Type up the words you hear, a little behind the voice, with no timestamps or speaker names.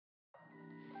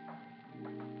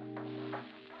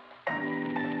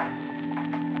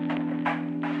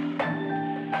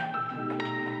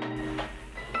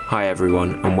Hi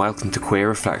everyone, and welcome to Queer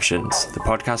Reflections, the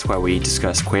podcast where we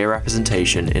discuss queer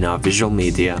representation in our visual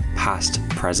media, past,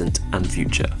 present, and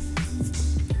future.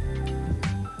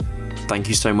 Thank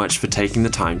you so much for taking the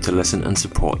time to listen and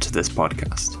support this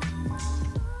podcast.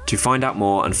 To find out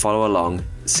more and follow along,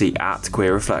 see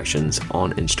 @QueerReflections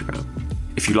on Instagram.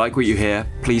 If you like what you hear,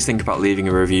 please think about leaving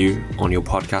a review on your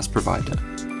podcast provider.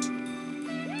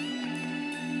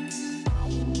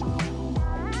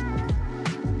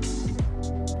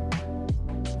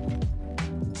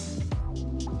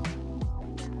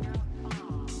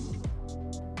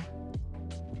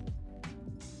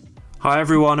 Hi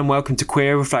everyone, and welcome to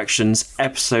Queer Reflections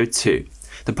Episode 2,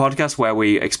 the podcast where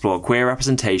we explore queer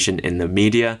representation in the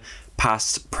media,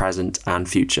 past, present, and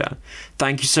future.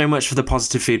 Thank you so much for the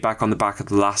positive feedback on the back of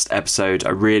the last episode. I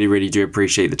really do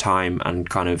appreciate the time and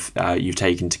you've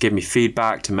taken to give me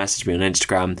feedback, to message me on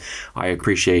Instagram. I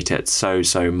appreciate it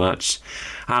so much.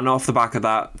 And off the back of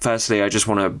that, firstly, I just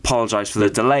want to apologise for the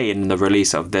delay in the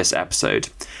release of this episode.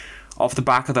 Off the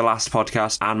back of the last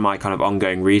podcast and my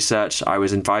ongoing research, I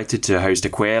was invited to host a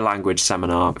queer language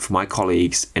seminar for my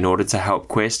colleagues in order to help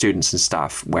queer students and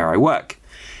staff where I work.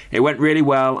 It went really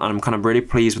well, and I'm really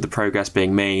pleased with the progress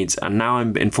being made, and now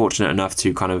I'm been fortunate enough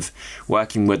to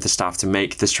working with the staff to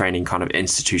make this training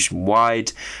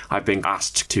institution-wide. I've been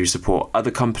asked to support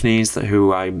other companies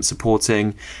who I'm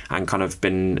supporting, and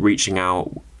been reaching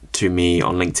out to me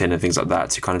on LinkedIn and things like that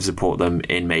to support them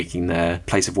in making their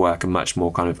place of work a much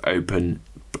more open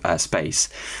space.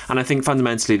 And I think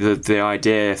fundamentally the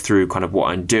idea through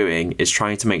what I'm doing is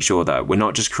trying to make sure that we're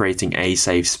not just creating a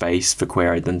safe space for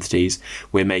queer identities,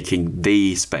 we're making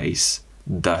the space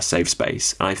the safe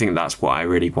space. And I think that's what I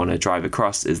really want to drive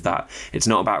across, is that it's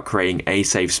not about creating a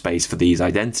safe space for these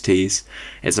identities,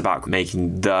 it's about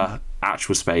making the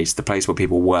actual space, the place where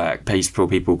people work, place where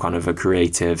people are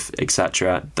creative,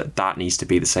 etc., that needs to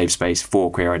be the safe space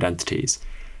for queer identities.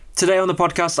 Today on the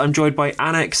podcast, I'm joined by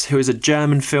Annex, who is a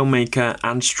German filmmaker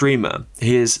and streamer.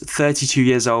 He is 32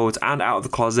 years old and out of the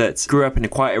closet, grew up in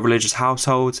quite a religious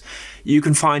household. You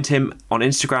can find him on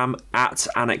Instagram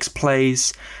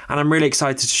 @AnnexPlays, and I'm really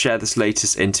excited to share this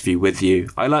latest interview with you.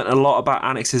 I learned a lot about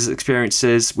Annex's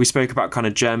experiences. We spoke about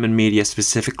German media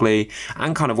specifically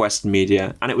and Western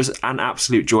media, and it was an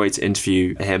absolute joy to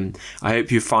interview him. I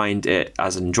hope you find it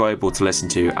as enjoyable to listen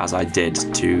to as I did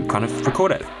to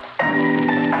record it.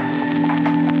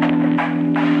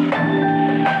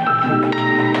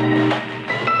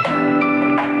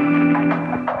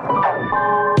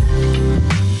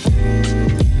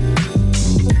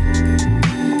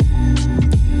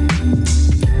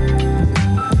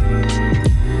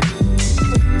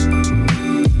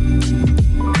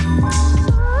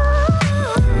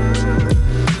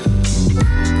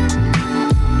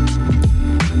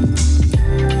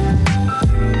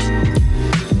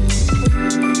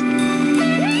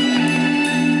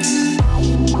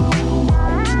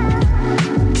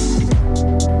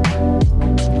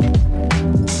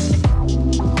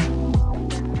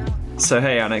 So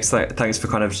hey Annex, thanks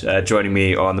for joining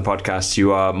me on the podcast.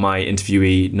 You are my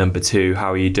interviewee number 2.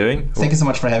 How are you doing? Thank you so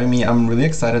much for having me. I'm really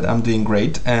excited. I'm doing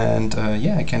great, and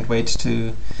I can't wait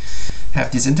to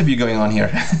have this interview going on here.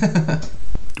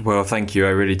 Well, thank you.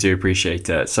 I really do appreciate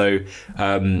it. So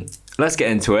let's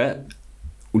get into it.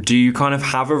 Do you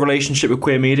have a relationship with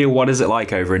queer media? What is it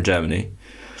like over in Germany?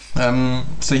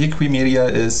 So here queer media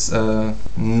is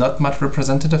not much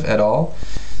representative at all.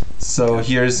 So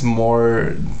here's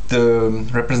more, the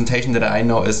representation that I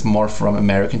know is more from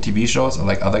American TV shows or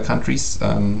other countries,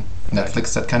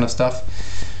 Netflix, that kind of stuff.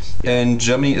 And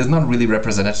Germany is not really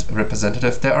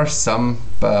representative. There are some,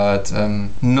 but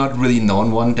not really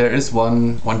known one. There is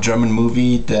one German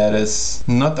movie that is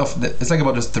not it's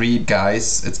about just 3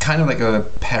 guys. It's like a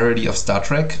parody of Star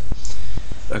Trek.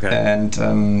 Okay.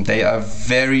 And they are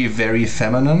very, very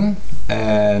feminine.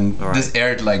 And This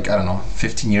aired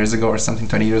 15 years ago or something,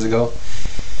 20 years ago.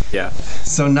 Yeah.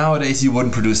 So nowadays you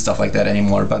wouldn't produce stuff like that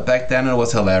anymore. But back then it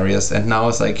was hilarious. And now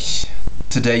it's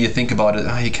today you think about it,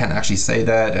 you can't actually say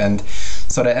that. And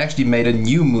so they actually made a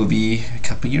new movie a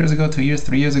couple years ago, 2 years,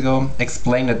 3 years ago,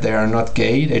 explain that they are not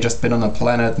gay. They just been on a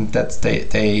planet and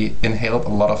they inhaled a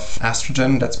lot of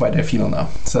estrogen. That's why they're female now.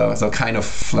 So kind of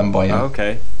flamboyant. Oh,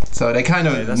 okay. So they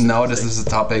know this is a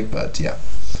topic, but yeah.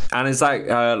 And is that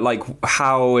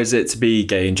how is it to be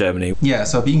gay in Germany? Yeah,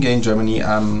 so being gay in Germany,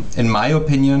 in my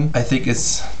opinion, I think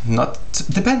it's not.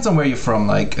 Depends on where you're from.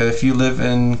 If you live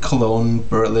in Cologne,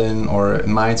 Berlin, or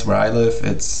in Mainz, where I live,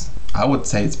 it's I would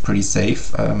say it's pretty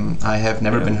safe. I have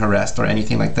never been harassed or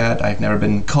anything like that. I've never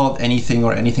been called anything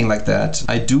or anything like that.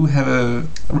 I do have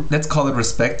let's call it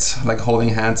respect, like holding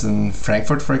hands in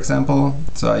Frankfurt, for example.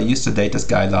 So I used to date this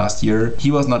guy last year.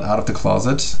 He was not out of the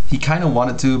closet. He kind of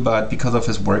wanted to, but because of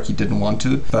his work, he didn't want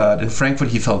to. But in Frankfurt,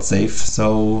 he felt safe.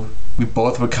 So we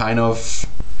both were kind of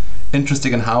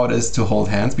interested in how it is to hold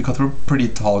hands, because we're pretty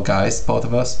tall guys, both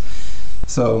of us.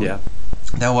 So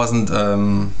that wasn't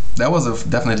that was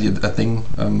definitely a thing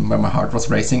where my heart was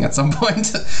racing at some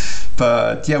point.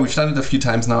 But yeah, we've done it a few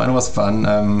times now, and it was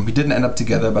fun. We didn't end up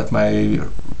together, but my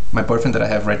boyfriend that I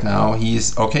have right now,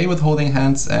 he's okay with holding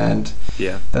hands, and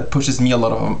that pushes me a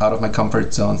lot out of my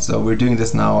comfort zone. So we're doing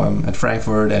this now at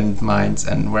Frankfurt and Mainz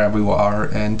and wherever we are,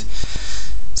 and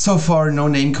so far no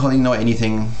name calling, no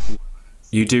anything.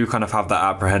 You do kind of have that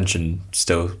apprehension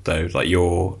still, though, like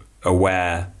you're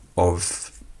aware of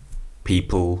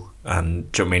people, and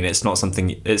do you know what I mean? It's not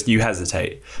something, you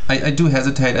hesitate. I do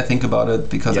hesitate. I think about it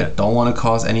because I don't want to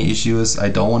cause any issues. I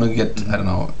don't want to get, I don't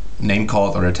know, name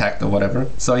called or attacked or whatever.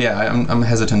 So yeah, I'm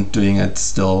hesitant doing it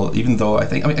still, even though I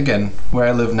think, again, where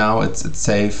I live now, it's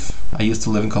safe. I used to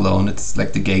live in Cologne. It's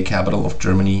like the gay capital of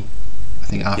Germany, I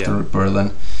think, after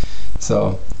Berlin.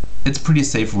 So it's pretty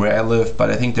safe where I live, but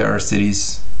I think there are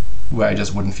cities where I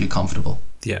just wouldn't feel comfortable.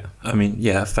 Yeah, I mean,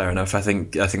 yeah, fair enough. I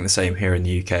think the same here in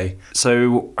the UK.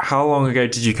 So how long ago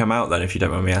did you come out then, if you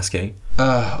don't mind me asking?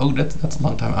 That's a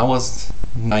long time. I was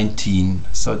 19,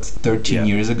 so it's 13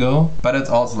 years ago. But it's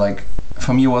also like,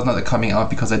 for me, it was not a coming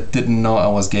out because I didn't know I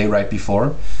was gay right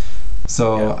before.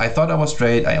 So I thought I was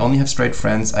straight. I only have straight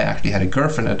friends. I actually had a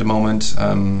girlfriend at the moment.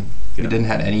 We didn't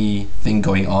have anything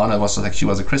going on. It was like she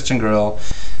was a Christian girl.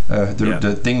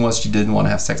 The thing was she didn't want to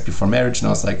have sex before marriage, and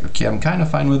I was like, okay, I'm kind of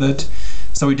fine with it.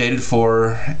 So we dated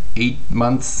for 8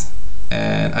 months,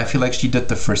 and I feel like she did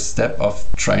the first step of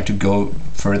trying to go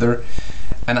further,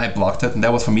 and I blocked it. And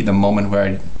that was for me the moment where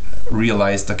I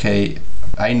realized, okay,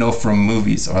 I know from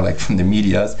movies or like from the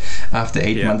medias, after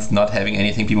 8 months not having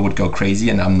anything, people would go crazy,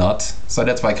 and I'm not. So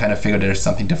that's why I kind of figured there's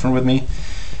something different with me.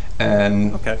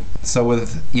 And so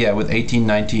with 18,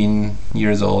 19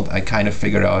 years old, I kind of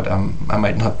figured out I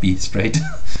might not be straight.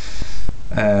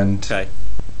 And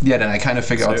then I kind of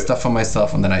figured out stuff for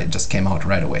myself, and then I just came out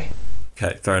right away.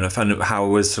 Okay, fair enough. And how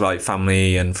was like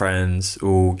family and friends?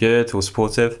 All good, all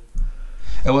supportive?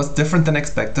 It was different than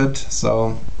expected.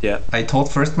 So I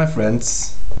told first my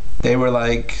friends. They were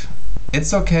like,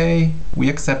 it's okay, we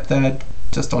accept that,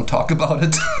 just don't talk about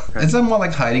it. It's more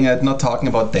like hiding it, not talking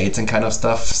about dates and kind of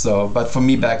stuff. So, but for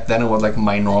me back then, it was like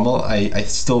my normal. I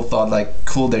still thought like,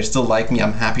 cool, they still like me,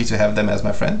 I'm happy to have them as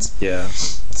my friends.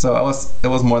 So it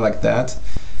was more like that.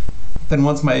 Then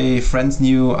once my friends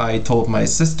knew, I told my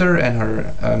sister and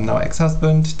her now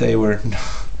ex-husband. They were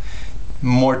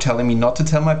more telling me not to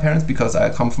tell my parents, because I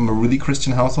come from a really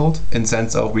Christian household, in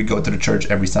sense of we go to the church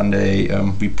every Sunday,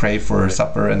 we pray for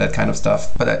supper and that kind of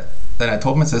stuff. But then I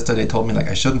told my sister. They told me like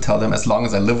I shouldn't tell them as long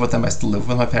as I live with them. I still live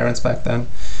with my parents back then.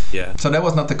 So that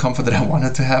was not the comfort that I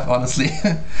wanted to have, honestly.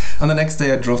 On the next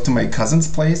day I drove to my cousin's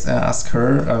place and asked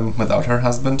her, without her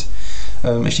husband,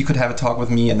 if she could have a talk with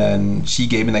me, and then she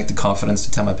gave me like the confidence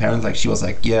to tell my parents. Like she was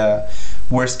like, yeah,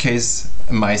 worst case,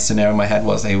 my scenario in my head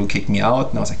was they will kick me out,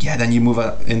 and I was like, yeah, then you move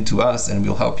into us and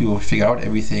we'll help you figure out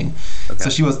everything.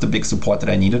 So she was the big support that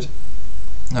I needed.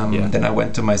 Then I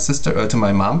went to my sister, to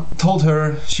my mom, told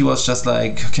her. She was just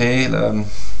like, okay,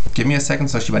 give me a second.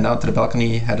 So she went out to the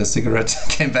balcony, had a cigarette,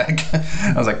 came back.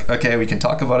 I was like, okay, we can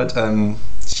talk about it.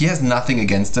 She has nothing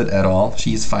against it at all.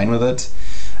 She's fine with it.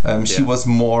 She was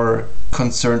more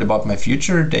concerned about my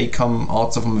future. They come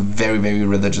also from a very, very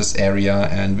religious area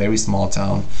and very small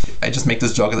town. I just make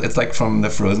this joke. It's like from the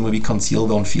Frozen movie, conceal,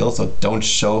 don't feel. So don't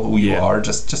show who you are.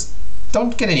 Just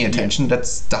don't get any attention.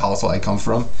 That's the household I come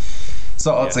from.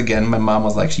 So also again, my mom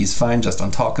was like, she's fine, just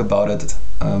don't talk about it.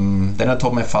 Then I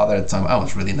told my father at the time. I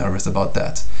was really nervous about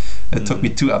that. It took me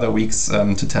 2 other weeks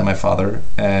to tell my father,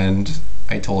 and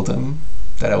I told him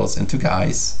that I was into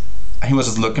guys. And he was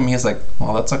just looking at me, he's like,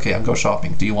 well, that's okay, I'll go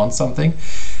shopping. Do you want something?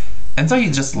 And so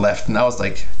he just left, and I was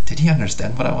like, did he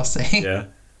understand what I was saying? Yeah.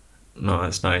 No,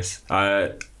 that's nice.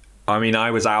 I mean,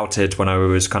 I was outed when I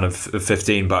was kind of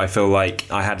 15, but I feel like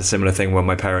I had a similar thing when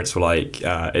my parents were like,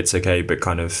 it's okay, but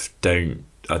kind of don't,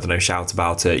 I don't know, shout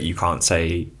about it. You can't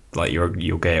say like you're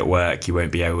gay at work. You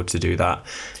won't be able to do that.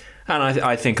 And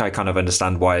I think I kind of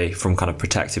understand why from kind of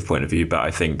protective point of view, but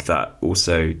I think that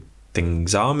also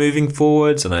things are moving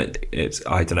forwards, and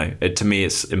I don't know. To me,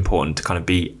 it's important to kind of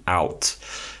be out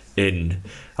in,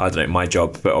 I don't know, my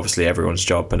job, but obviously everyone's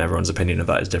job and everyone's opinion of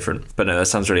that is different. But no, that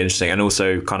sounds really interesting. And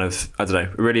also kind of, I don't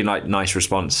know, really nice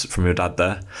response from your dad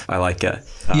there. I like it.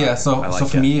 So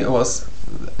for me, it was,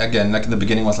 again, like in the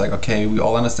beginning was like, okay, we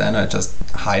all understand, I just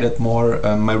hide it more.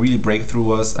 My really breakthrough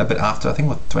was a bit after, I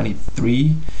think,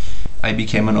 23. I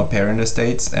became an au pair in the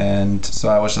States, and so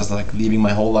I was just like leaving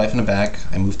my whole life in the back.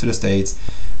 I moved to the States,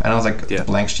 and I was like a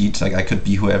blank sheet, like I could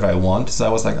be whoever I want. So I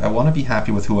was like, I want to be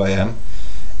happy with who I am,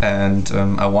 and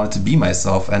I wanted to be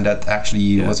myself, and that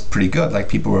actually was pretty good. Like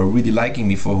people were really liking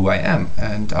me for who I am,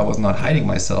 and I was not hiding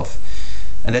myself,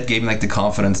 and that gave me like the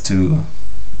confidence to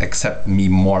accept me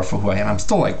more for who I am. I'm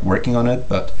still like working on it,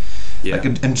 but like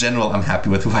in general, I'm happy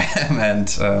with who I am, and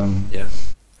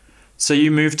So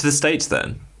you moved to the States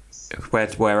then?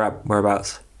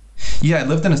 Whereabouts? Yeah, I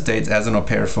lived in the States as an au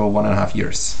pair for 1.5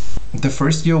 years. The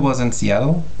first year was in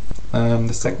Seattle.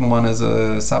 The second one is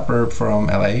a suburb from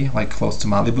LA, like close to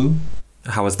Malibu.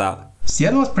 How was that?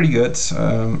 Seattle was pretty good.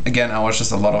 Again, I was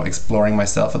just a lot of exploring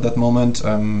myself at that moment,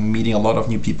 meeting a lot of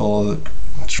new people,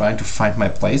 trying to find my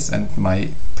place and my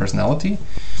personality.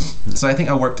 So I think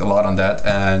I worked a lot on that,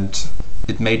 and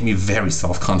it made me very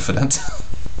self-confident,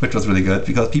 which was really good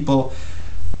because people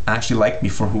actually liked me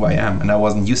for who I am, and I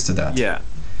wasn't used to that.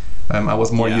 I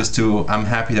was more used to, I'm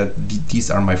happy that these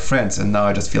are my friends, and now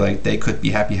I just feel like they could be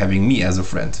happy having me as a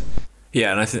friend.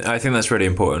 Yeah, and I think that's really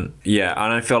important. Yeah,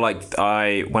 and I feel like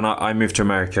when I moved to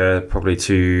America probably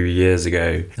 2 years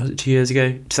ago. Was it 2 years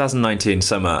ago? 2019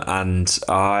 summer, and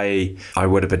I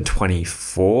would have been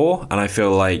 24, and I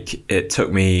feel like it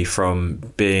took me from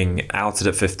being outed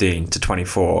at 15 to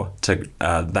 24 to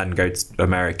then go to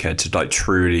America to like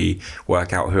truly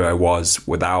work out who I was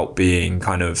without being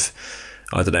kind of,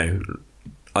 I don't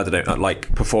know,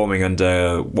 like performing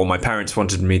under what my parents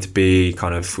wanted me to be,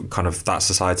 kind of that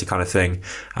society kind of thing.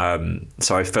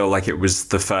 So I feel like it was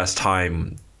the first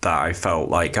time that I felt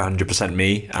like 100%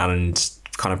 me and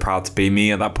kind of proud to be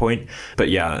me at that point. But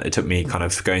yeah, it took me kind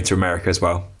of going to America as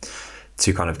well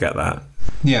to kind of get that.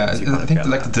 Yeah, I think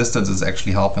like the distance is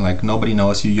actually helping. Like nobody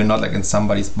knows you. You're not like in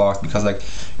somebody's box because like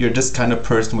you're this kind of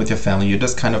person with your family. You're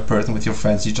this kind of person with your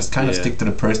friends. You just kind of stick to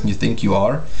the person you think you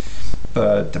are.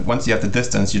 But once you have the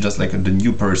distance, you're just like the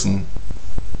new person.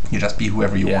 You just be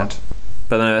whoever you want.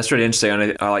 But no, that's really interesting.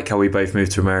 And I like how we both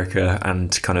moved to America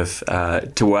and kind of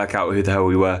to work out who the hell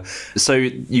we were. So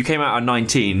you came out at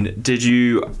 19. Did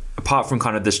you, apart from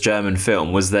kind of this German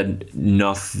film, was there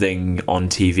nothing on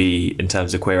TV in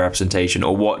terms of queer representation?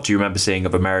 Or what do you remember seeing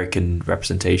of American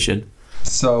representation?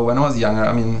 So when I was younger,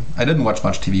 I mean, I didn't watch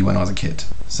much TV when I was a kid.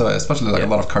 So especially like a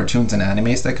lot of cartoons and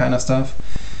animes, that kind of stuff.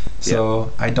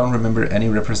 So I don't remember any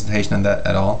representation in that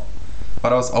at all.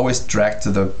 But I was always dragged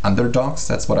to the underdogs.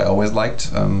 That's what I always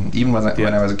liked. Even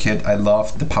when I was a kid, I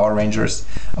loved the Power Rangers.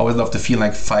 I always loved to feel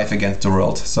like five against the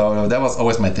world. So that was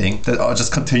always my thing. That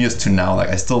just continues to now. Like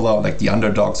I still love like the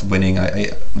underdogs winning. I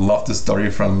love the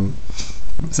story from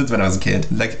since when I was a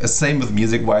kid. Like same with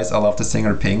music-wise, I love the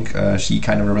singer Pink. She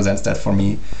kind of represents that for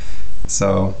me.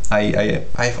 So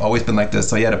I've always been like this.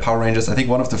 So yeah, the Power Rangers, I think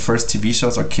one of the first TV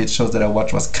shows or kids shows that I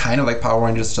watched was kind of like Power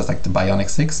Rangers, just like the Bionic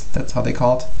Six. That's how they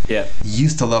call it. Yeah.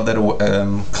 Used to love that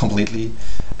completely.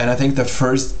 And I think the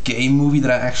first gay movie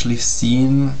that I actually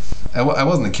seen, I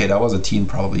wasn't a kid, I was a teen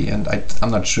probably, and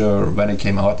I'm not sure when it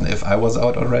came out and if I was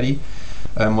out already,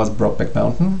 was Brokeback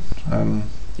Mountain.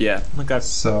 Okay.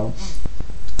 So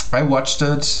I watched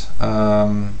it.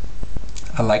 I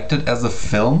liked it as a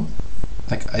film.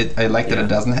 Like I liked that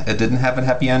it didn't have a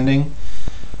happy ending,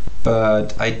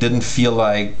 but I didn't feel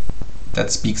like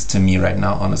that speaks to me right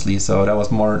now, honestly. So that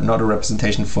was more not a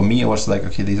representation for me. It was like,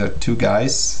 okay, these are two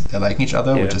guys, they like each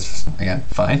other, which is again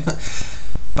fine.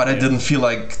 But I didn't feel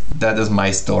like that is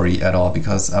my story at all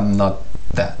because I'm not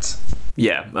that.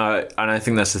 Yeah, and I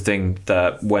think that's the thing,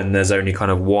 that when there's only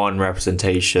kind of one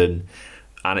representation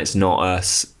and it's not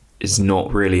us, is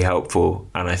not really helpful,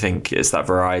 and I think it's that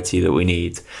variety that we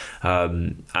need.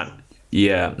 And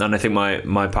I think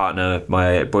my partner,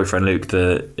 my boyfriend Luke,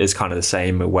 is kind of the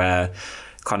same, where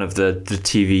kind of the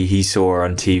TV he saw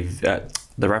on TV,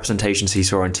 the representations he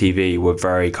saw on TV were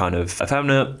very kind of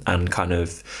effeminate and kind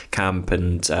of camp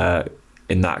and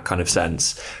in that kind of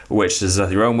sense, which there's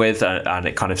nothing wrong with, and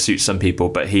it kind of suits some people,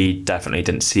 but he definitely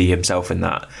didn't see himself in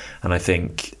that, and I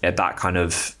think that kind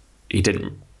of he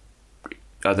didn't.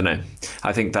 I don't know.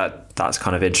 I think that's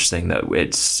kind of interesting that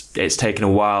it's taken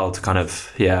a while to kind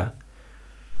of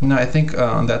No, I think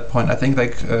on that point, I think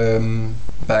like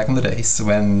back in the days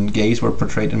when gays were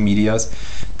portrayed in medias,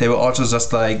 they were also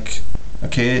just like,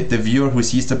 okay, the viewer who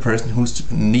sees the person who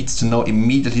needs to know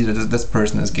immediately that this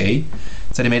person is gay,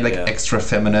 So they made like extra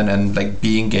feminine, and like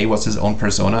being gay was his own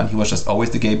persona, and he was just always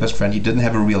the gay best friend. He didn't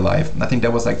have a real life. And I think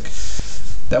that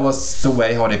was the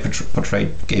way how they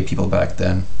portrayed gay people back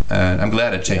then, and I'm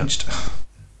glad it changed.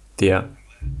 Yeah.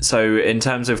 So in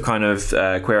terms of kind of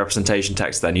queer representation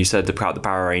text, then you said about the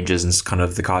Power Rangers and kind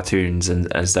of the cartoons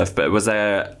and stuff, but was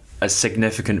there a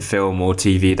significant film or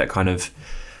TV that kind of,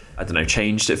 I don't know,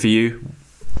 changed it for you?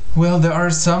 Well, there are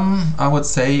some, I would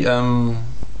say.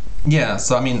 Yeah,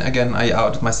 so I mean, again, I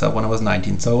outed myself when I was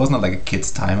 19, so it was not like a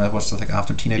kid's time. I was just like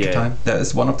after teenager time. There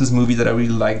is one of this movie that I really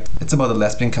liked. It's about a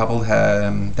lesbian couple.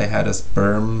 They had a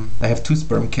sperm. They have 2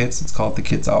 sperm kids. It's called The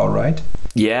Kids Are Alright.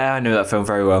 Yeah, I know that film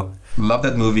very well. Love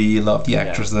that movie. Love the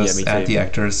actresses and the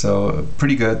actors. So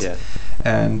pretty good. Yeah.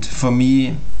 And for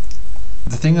me,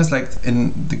 the thing is, like,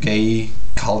 in the gay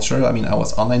culture, I mean, I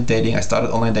was online dating. I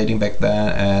started online dating back then,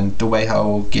 and the way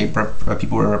how gay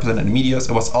people were represented in the media,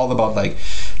 it was all about like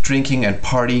drinking and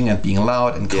partying and being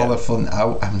loud and colorful. And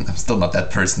I'm still not that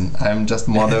person. I'm just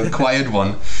more the quiet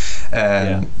one.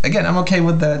 And again, I'm okay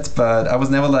with that, but I was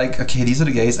never like, okay, these are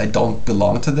the gays, I don't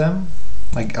belong to them.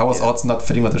 Like, I was also not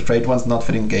fitting with the straight ones, not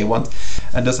fitting gay ones.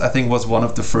 And this, I think, was one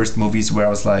of the first movies where I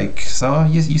was like, so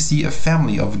you see a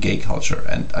family of gay culture.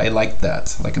 And I liked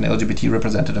that, like an LGBT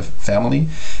representative family.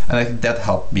 And I think that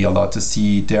helped me a lot to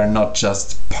see they're not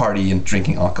just party and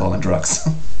drinking alcohol and drugs.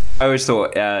 I always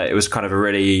thought it was kind of a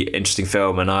really interesting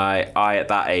film, and I at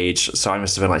that age, so I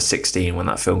must have been like 16 when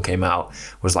that film came out,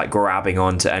 was like grabbing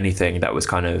onto anything that was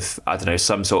kind of, I don't know,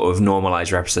 some sort of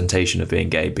normalized representation of being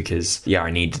gay, because I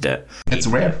needed it. It's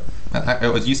rare.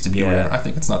 It used to be rare. I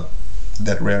think it's not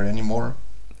that rare anymore.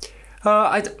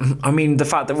 I mean, the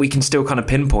fact that we can still kind of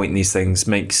pinpoint these things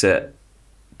makes it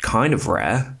kind of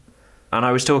rare. And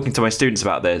I was talking to my students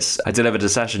about this. I delivered a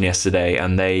session yesterday,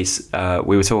 and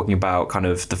we were talking about kind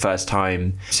of the first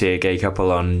time you see a gay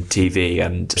couple on TV,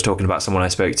 and just talking about someone I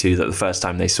spoke to that the first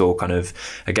time they saw kind of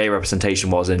a gay representation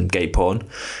was in gay porn.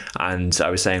 And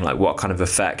I was saying, like, what kind of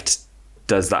effect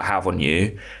does that have on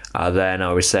you? Then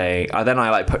I was saying,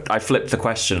 I flipped the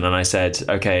question and I said,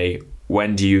 okay,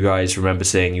 when do you guys remember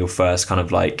seeing your first kind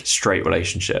of like straight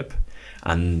relationship?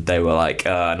 And they were like,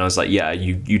 and I was like, yeah,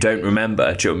 you don't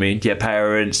remember, do you know what I mean? Yeah,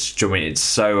 parents, do you know what I mean? It's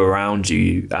so around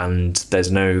you, and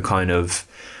there's no kind of,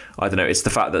 I don't know, it's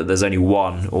the fact that there's only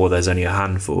one or there's only a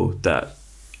handful that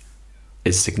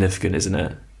is significant, isn't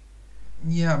it?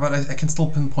 Yeah, but I can still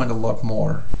pinpoint a lot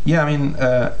more. Yeah, I mean,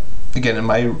 again,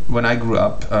 when I grew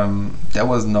up, there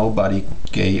was nobody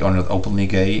gay or not openly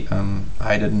gay.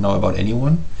 I didn't know about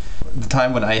anyone. The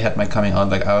time when I had my coming out,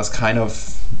 like, I was kind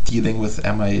of dealing with,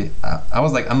 I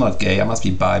was like, I'm not gay, I must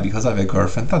be bi because I have a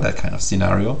girlfriend, not that kind of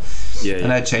scenario.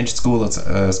 And I changed school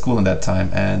in that time,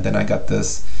 and then I got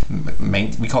this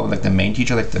we call it like the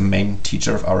main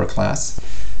teacher of our class,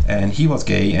 and he was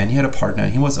gay and he had a partner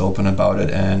and he was open about it,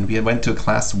 and we went to a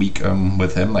class week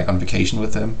with him, like on vacation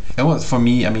with him. It was, for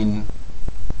me, I mean,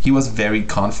 he was very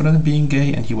confident in being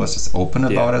gay and he was just open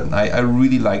about it, and I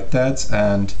really liked that.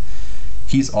 And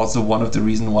he's also one of the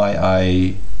reasons why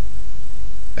I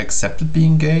accepted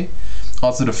being gay.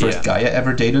 Also, the first guy I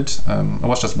ever dated, it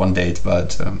was just one date,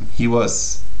 but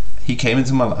he came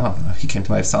into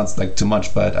my, sounds like too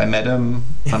much, but I met him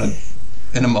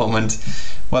in a moment.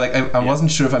 Well, like, I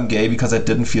wasn't sure if I'm gay because I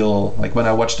didn't feel like, when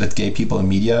I watched gay people in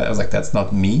media, I was like, that's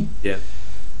not me.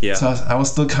 So I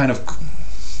was still kind of,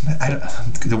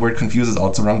 the word confused is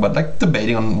also wrong, but like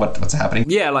debating on what's happening.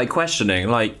 Yeah, like questioning,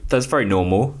 like, that's very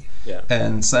normal. Yeah.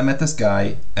 And so I met this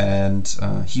guy, and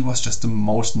he was just the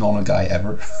most normal guy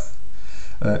ever.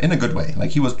 In a good way. Like,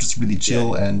 he was just really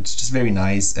chill and just very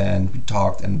nice, and we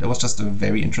talked, and it was just a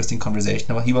very interesting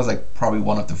conversation. He was like probably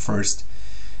one of the first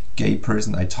gay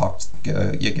person I talked,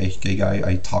 gay guy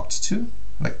I talked to,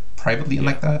 like privately and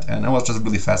like that, and it was just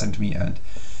really fascinating to me. And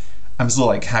I'm still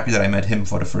like happy that I met him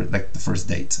for the first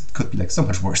date. It could be like so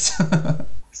much worse.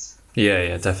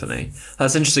 Yeah, definitely.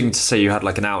 That's interesting to say you had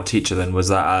like an out teacher then. Was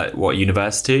that at what,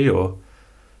 university or?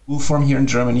 Well, from here in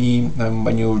Germany,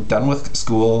 when you're done with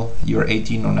school, you're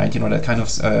 18 or 19 or that kind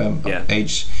of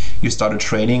age, you start a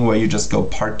training where you just go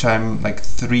part-time, like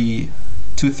 2/3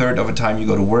 of the time you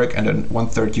go to work and then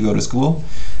 1/3 you go to school.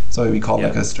 So we call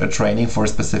it like a training for a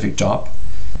specific job.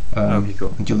 Okay,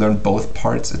 cool. And you learn both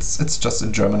parts. It's just a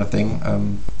German thing.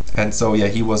 And so,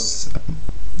 he was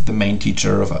the main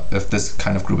teacher of this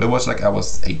kind of group. It was like I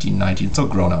was 18, 19, so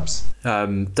grown-ups.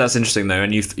 That's interesting though,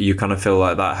 and you kind of feel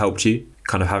like that helped you,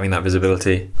 kind of having that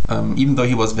visibility. Even though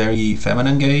he was very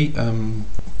feminine gay,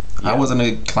 I was in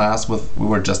a class we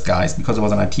were just guys because it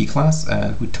was an IT class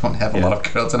and we don't have a lot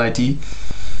of girls in IT.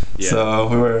 So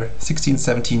we were 16,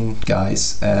 17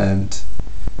 guys, and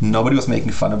Nobody was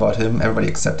making fun about him. Everybody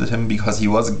accepted him because he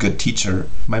was a good teacher.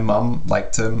 My mom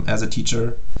liked him as a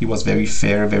teacher. He was very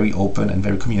fair, very open, and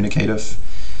very communicative.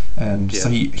 And so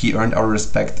he earned our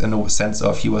respect in the sense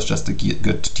of he was just a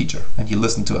good teacher. And he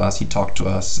listened to us, he talked to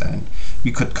us, and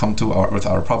we could come with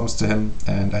our problems to him.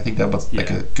 And I think that was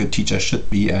like a good teacher should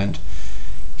be, and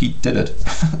he did it.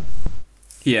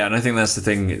 Yeah, and I think that's the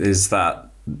thing, is that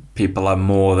people are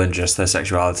more than just their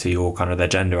sexuality or kind of their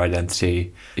gender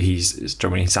identity. He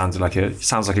sounds like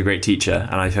a great teacher,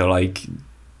 and I feel like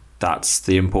that's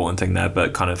the important thing there.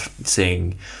 But kind of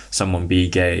seeing someone be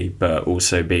gay but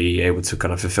also be able to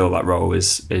kind of fulfill that role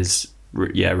is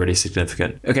really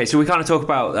significant. Okay, so we kind of talk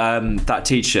about that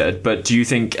teacher, but do you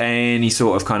think any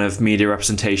sort of kind of media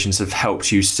representations have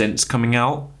helped you since coming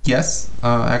out? Yes,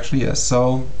 actually yes.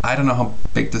 So I don't know how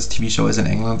big this TV show is in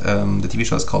England. The TV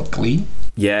show is called Glee.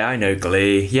 Yeah, I know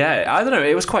Glee. Yeah, I don't know,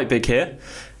 it was quite big here.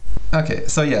 Okay,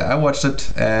 so I watched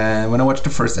it, and when I watched the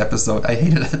first episode, I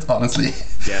hated it, honestly.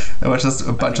 Yeah. It was just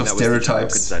a bunch of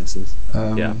stereotypes.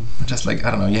 Just like,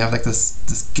 I don't know, you have like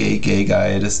this gay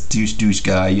guy, this douche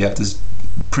guy, you have this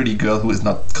pretty girl who is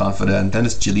not confident, then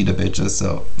this cheerleader bitches,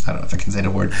 so I don't know if I can say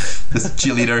the word, this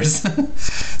cheerleaders.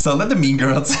 So let the mean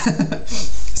girls.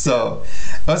 So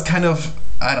it was kind of,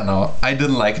 I don't know, I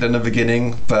didn't like it in the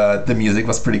beginning, but the music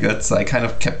was pretty good, so I kind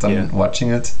of kept on watching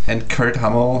it. And Kurt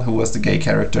Hummel, who was the gay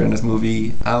character in this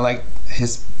movie, I liked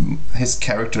his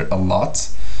character a lot.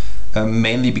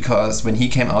 Mainly because when he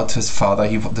came out to his father,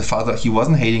 he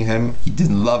wasn't hating him, he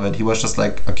didn't love it, he was just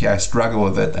like, okay, I struggle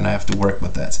with it and I have to work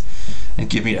with that, and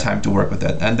give me time to work with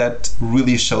that. And that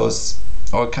really shows,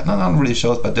 or not really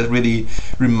shows, but that really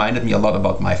reminded me a lot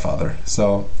about my father.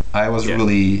 So I was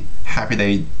really happy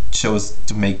they chose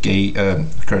to make gay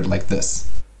Kurt like this.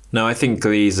 No, I think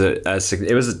Glee's it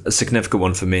was a significant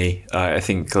one for me. I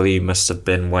think Glee must have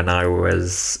been when I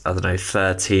was,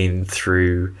 13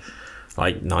 through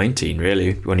like 19,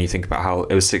 really, when you think about how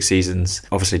it was 6 seasons,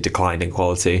 obviously declined in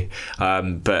quality,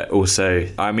 but also,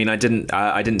 I mean, I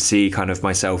didn't see kind of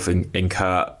myself in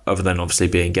Kurt, other than obviously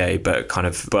being gay, but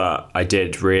I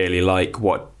did really like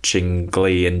watching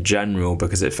Glee in general,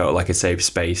 because it felt like a safe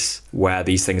space where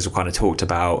these things were kind of talked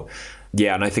about.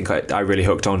 Yeah, and I think I really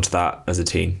hooked onto that as a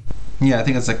teen. Yeah, I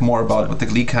think it's like more about what the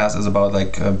Glee cast is about,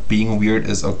 like being weird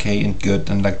is okay and good,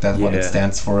 and like that's what it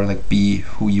stands for, like be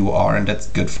who you are, and that's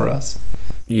good for us.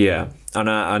 Yeah, and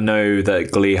I know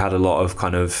that Glee had a lot of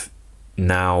kind of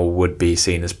now would be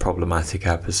seen as problematic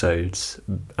episodes.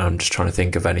 I'm just trying to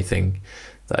think of anything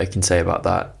that I can say about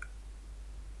that.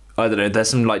 I don't know, there's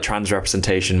some like trans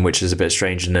representation, which is a bit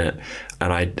strange in it,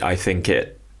 and I think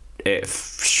it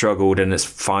struggled in its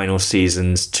final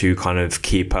seasons to kind of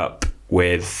keep up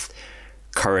with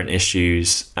current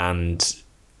issues and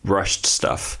rushed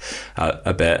stuff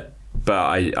a bit.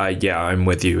 But I'm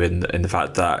with you in the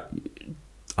fact that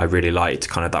I really liked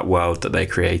kind of that world that they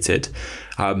created.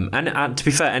 And to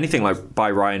be fair, anything like by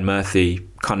Ryan Murphy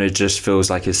kind of just feels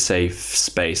like a safe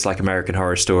space, like American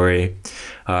Horror Story.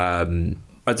 I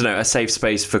don't know, a safe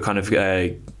space for kind of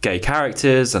gay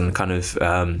characters and kind of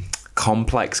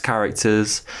complex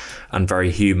characters and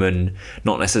very human,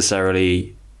 not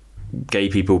necessarily gay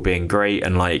people being great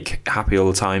and like happy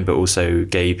all the time, but also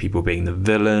gay people being the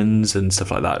villains and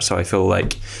stuff like that. So I feel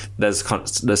like there's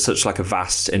such like a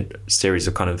vast series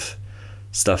of kind of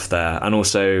stuff there, and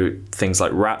also things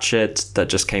like Ratchet that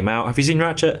just came out. Have you seen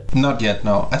Ratchet? Not yet,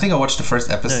 no. I think I watched the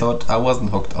first episode. No. I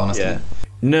wasn't hooked, honestly. Yeah.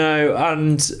 No,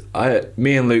 and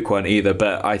me and Luke weren't either,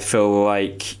 but I feel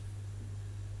like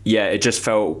it just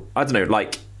felt, I don't know,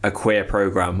 like a queer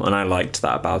program, and I liked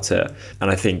that about it.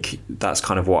 And I think that's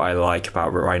kind of what I like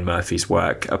about Ryan Murphy's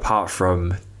work, apart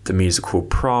from the musical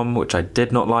Prom, which I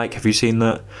did not like. Have you seen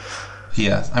that?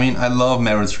 Yeah, I mean, I love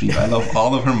Meryl Streep. I love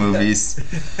all of her movies.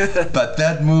 But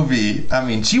that movie, I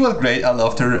mean, she was great. I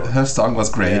loved her. Her song was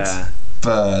great. Yeah.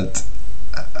 But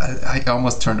I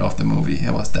almost turned off the movie.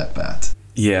 It was that bad.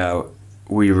 Yeah,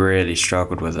 we really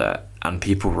struggled with it. And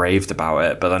people raved about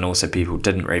it, but then also people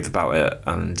didn't rave about it,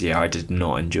 and I did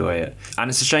not enjoy it. And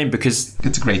it's a shame because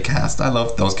it's a great cast. I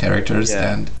love those characters.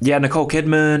 And Nicole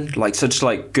Kidman, like such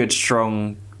like good,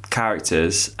 strong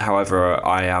characters. However,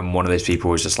 I am one of those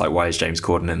people who's just like, why is James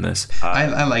Corden in this?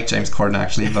 I like James Corden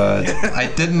actually, but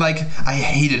I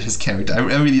hated his character.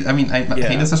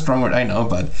 Hate is a strong word, I know,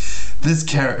 but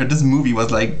this movie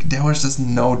was like, there was just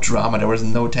no drama, there was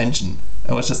no tension.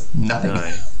 It was just nothing.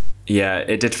 No. Yeah,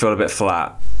 it did feel a bit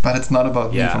flat. But it's not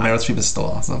about me. Meryl Streep is still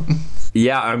awesome.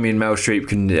 Yeah, I mean, Meryl Streep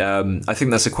can... I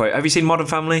think that's a quote. Have you seen Modern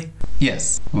Family?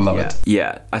 Yes, love it.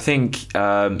 Yeah, I think...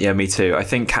 me too. I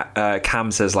think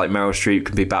Cam says, like, Meryl Streep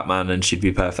can be Batman and she'd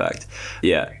be perfect.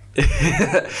 Yeah,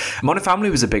 Modern Family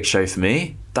was a big show for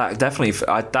me. That definitely,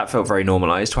 that felt very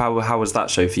normalized. How was that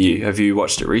show for you? Have you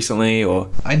watched it recently, or?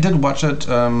 I did watch it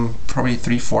probably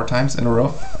 3-4 times in a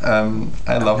row.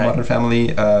 I love Modern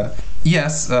Family.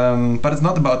 Yes, but it's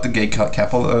not about the gay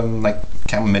couple. Like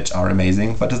Cam and Mitch are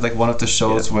amazing, but it's like one of the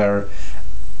shows where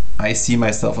I see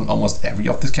myself in almost every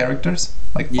of these characters.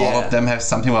 Like all of them have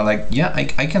something where like,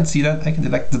 I can see that. I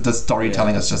can like the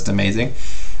storytelling is just amazing.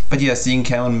 But yeah, seeing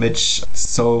Cam and Mitch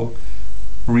so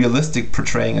realistic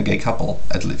portraying a gay couple,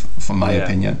 at least from my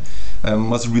opinion,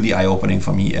 was really eye-opening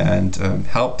for me and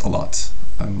helped a lot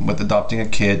with adopting a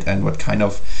kid and what kind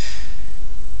of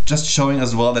just showing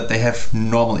as well that they have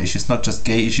normal issues, not just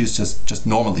gay issues, just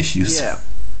normal issues. Yeah.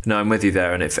 No, I'm with you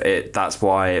there, and that's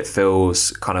why it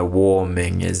feels kind of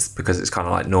warming, is because it's kind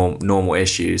of like normal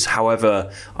issues.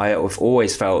 However, I've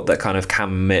always felt that kind of Cam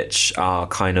and Mitch are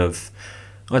kind of,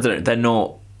 I don't know, they're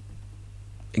not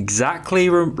exactly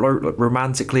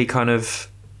romantically kind of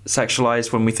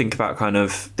sexualized when we think about kind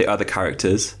of the other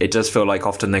characters. It does feel like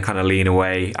often they kind of lean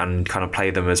away and kind of play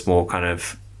them as more kind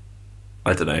of,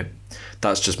 I don't know,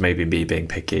 that's just maybe me being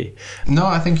picky. No,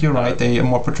 I think you're right. They are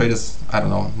more portrayed as, I don't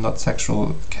know, not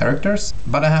sexual characters.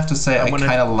 But I have to say, I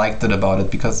kind of liked it about it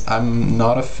because I'm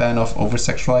not a fan of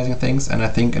over-sexualizing things. And I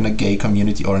think in a gay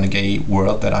community or in a gay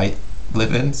world that I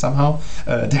live in somehow,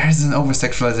 there is an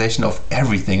over-sexualization of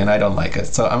everything and I don't like it.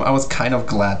 So I was kind of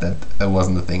glad that there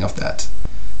wasn't a thing of that.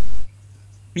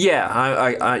 Yeah,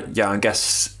 I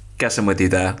guess I'm with you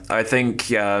there. I think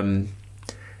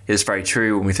it's very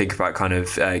true when we think about kind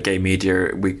of gay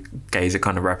media. Gays are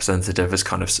kind of representative as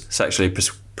kind of sexually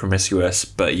promiscuous,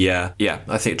 but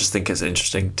I think it's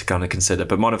interesting to kind of consider.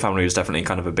 But Modern Family was definitely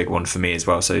kind of a big one for me as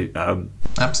well. So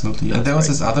absolutely. And there was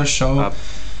this other show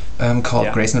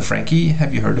called Grace and Frankie.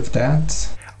 Have you heard of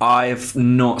that? I've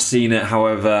not seen it.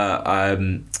 However,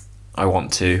 I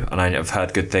want to, and I've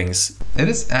heard good things. It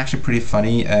is actually pretty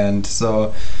funny, and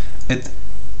so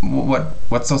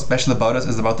what's so special about us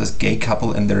is about this gay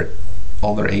couple in their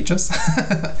older ages.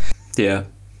 Yeah.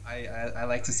 I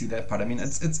like to see that part. I mean,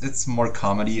 it's more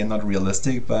comedy and not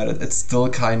realistic, but it's still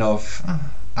kind of,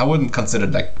 I wouldn't consider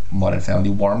it like Modern Family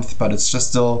warmth, but it's just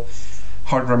still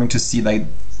heartwarming to see like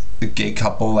a gay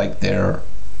couple, like they're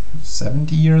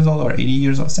 70 years old or 80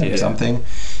 years old, something.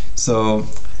 So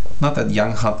not that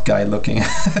young hot guy looking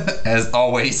as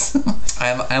always.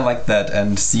 I like that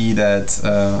and see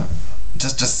that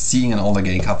just seeing an older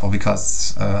gay couple,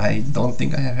 because I don't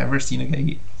think I have ever seen a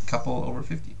gay couple over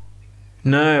 50.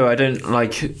 No, I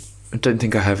don't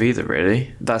think I have either,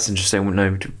 really. That's interesting.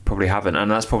 No, probably haven't,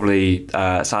 and that's probably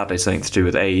sadly something to do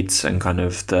with AIDS and kind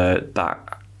of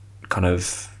that kind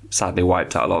of sadly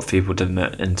wiped out a lot of people, didn't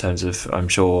it? In terms of, I'm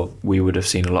sure we would have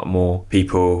seen a lot more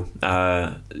people.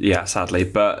 Sadly,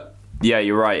 but. Yeah,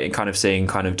 you're right. And kind of seeing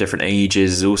kind of different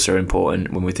ages is also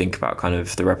important when we think about kind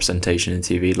of the representation in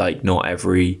TV. Like, not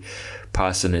every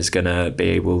person is going to be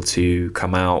able to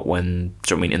come out when,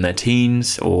 in their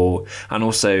teens, and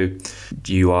also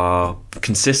you are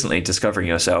consistently discovering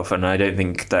yourself. And I don't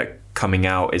think that coming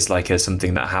out is like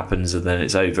something that happens and then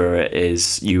it's over. It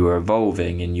is, you are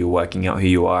evolving and you're working out who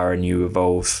you are and you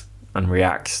evolve and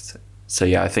react. So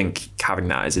yeah, I think having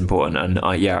that is important, and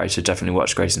I should definitely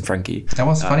watch Grace and Frankie. That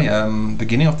was funny.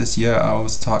 Beginning of this year, I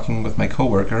was talking with my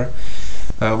coworker.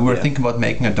 We were thinking about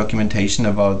making a documentation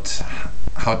about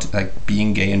how to, like,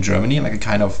 being gay in Germany, like a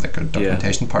kind of like a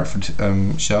documentation part for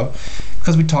show,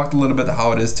 because we talked a little bit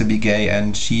how it is to be gay,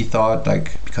 and she thought,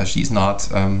 like, because she's not,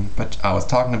 but I was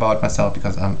talking about myself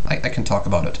because I can talk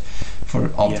about it for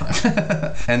all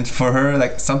time. And for her,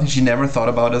 like, something she never thought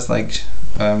about is like,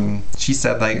 she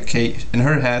said, like, okay, in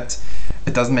her head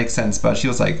it doesn't make sense, but she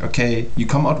was like, okay, you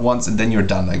come out once and then you're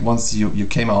done. Like, once you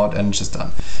came out and it's just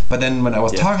done. But then when I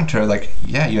was talking to her, like,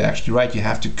 yeah, you're actually right, you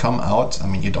have to come out. I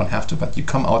mean, you don't have to, but you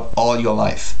come out all your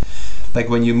life. Like,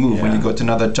 when you move, when you go to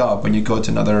another job, when you go to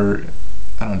another,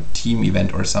 I don't know, team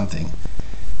event or something.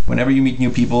 Whenever you meet new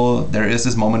people, there is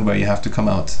this moment where you have to come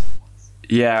out.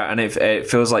 Yeah, and it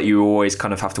feels like you always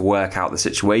kind of have to work out the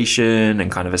situation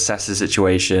and kind of assess the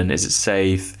situation. Is it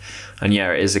safe? And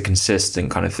yeah, it is a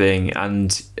consistent kind of thing.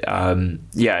 And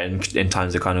in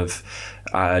times of kind of,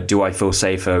 do I feel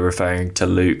safer referring to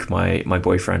Luke, my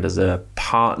boyfriend, as a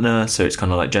partner? So it's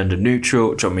kind of like gender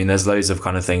neutral. I mean, there's loads of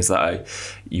kind of things that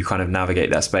you kind of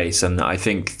navigate that space. And I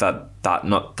think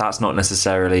that's not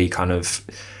necessarily kind of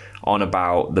on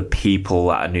about the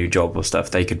people at a new job or stuff.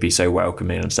 They could be so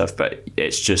welcoming and stuff, but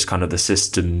it's just kind of the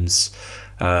systems.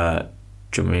 Do you know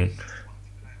what I mean?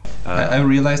 I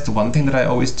realized the one thing that I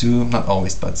always do, not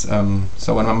always, but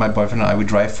so when my boyfriend and I would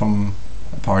drive from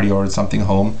a party or something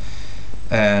home,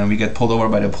 and we get pulled over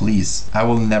by the police, I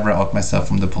will never out myself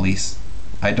from the police.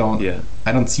 I don't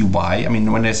see why. I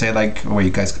mean, when they say like, where you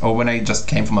guys, or when I just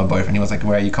came from my boyfriend, he was like,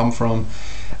 where you come from?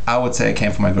 I would say I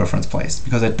came from my girlfriend's place,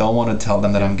 because I don't want to tell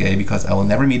them that I'm gay, because I will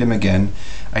never meet him again.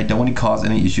 I don't want to cause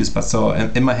any issues. But so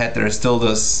in my head, there is still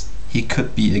this, he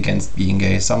could be against being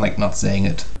gay, so I'm like not saying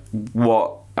it.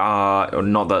 What,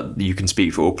 not that you can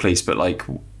speak for all police, but like,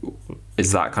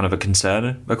 is that kind of a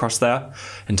concern across there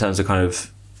in terms of kind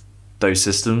of those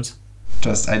systems?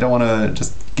 Just, I don't want to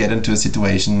just get into a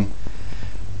situation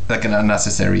like an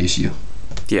unnecessary issue.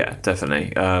 Yeah,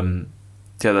 definitely.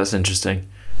 Yeah, that's interesting.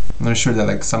 I'm sure that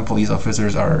like some police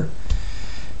officers are,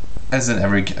 as in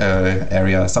every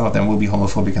area, some of them will be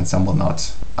homophobic and some will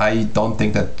not. I don't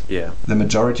think that the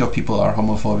majority of people are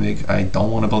homophobic. I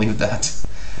don't want to believe that.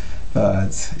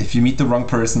 But if you meet the wrong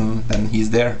person, then he's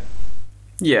there.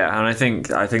 Yeah, and I think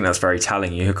that's very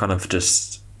telling. You kind of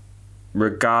just,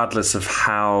 regardless of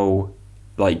how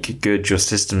like good your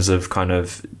systems of kind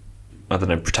of, I don't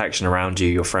know, protection around you,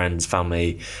 your friends,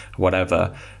 family,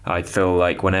 whatever, I feel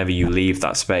like whenever you leave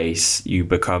that space, you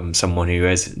become someone who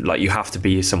is like, you have to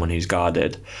be someone who's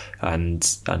guarded and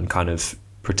kind of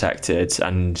protected.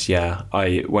 And yeah,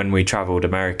 when we traveled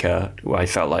America, I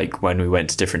felt like when we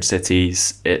went to different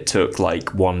cities, it took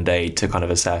like one day to kind of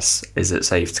assess, is it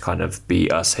safe to kind of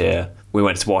be us here? We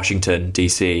went to Washington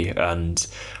DC, and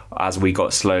as we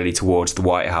got slowly towards the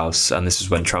White House, and this was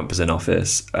when Trump was in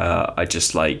office, I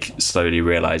just like slowly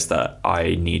realized that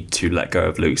I need to let go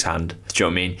of Luke's hand. Do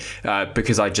you know what I mean?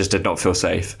 Because I just did not feel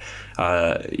safe.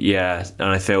 And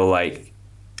I feel like,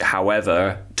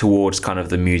 however, towards kind of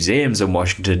the museums in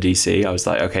Washington DC, I was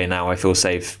like, okay, now I feel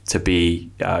safe to be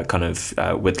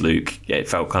with Luke. It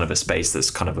felt kind of a space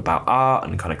that's kind of about art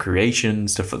and kind of creation,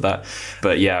 stuff like that.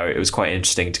 But yeah, it was quite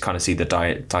interesting to kind of see the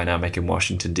dynamic in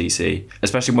Washington DC,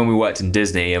 especially when we worked in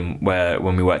Disney, and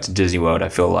when we worked in Disney World, I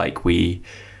feel like we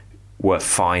were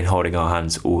fine holding our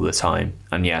hands all the time.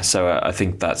 And yeah, so I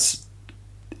think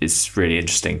it's really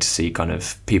interesting to see kind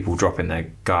of people dropping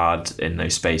their guard in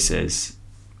those spaces.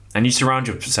 And you surround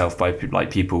yourself by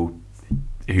like people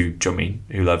who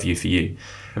love you for you.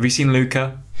 Have you seen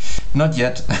Luca? Not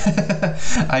yet.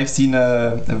 I've seen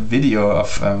a video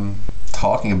of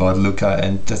talking about Luca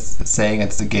and just saying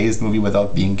it's the gayest movie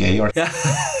without being gay, or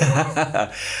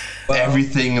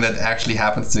everything that actually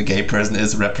happens to a gay person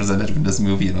is represented in this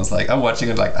movie. And I was like, I'm watching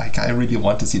it like, I really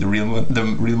want to see the real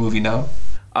movie now.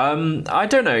 I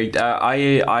don't know.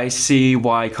 I see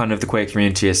why kind of the queer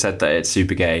community has said that it's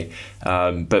super gay,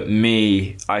 but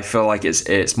me, I feel like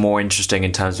it's more interesting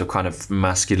in terms of kind of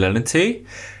masculinity,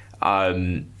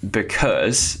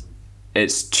 because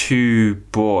it's two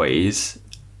boys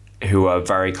who are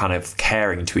very kind of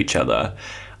caring to each other,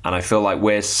 and I feel like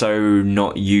we're so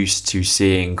not used to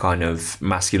seeing kind of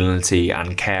masculinity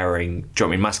and caring. Do you know what I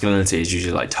mean? Masculinity is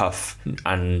usually like tough,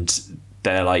 and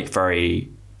they're like very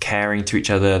caring to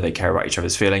each other. They care about each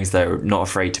other's feelings. They're not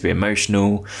afraid to be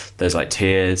emotional. There's like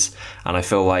tears, and I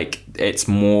feel like it's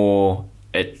more,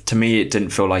 to me it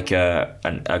didn't feel like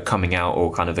a coming out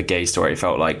or kind of a gay story. It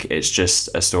felt like it's just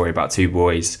a story about two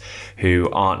boys who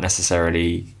aren't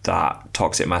necessarily that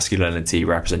toxic masculinity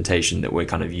representation that we're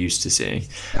kind of used to seeing.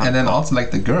 And then also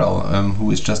like the girl who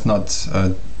is just not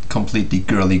a completely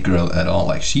girly girl at all.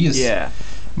 Like she is, I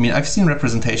mean, I've seen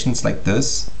representations like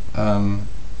this,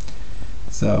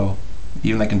 so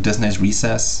even like in Disney's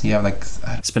Recess, you have like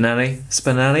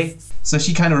Spinelli. So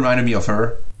she kind of reminded me of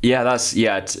her.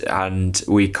 And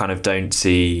we kind of don't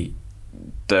see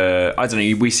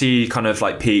we see kind of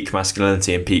like peak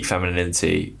masculinity and peak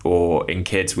femininity, or in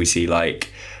kids we see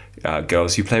like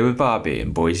girls who play with Barbie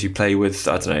and boys who play with,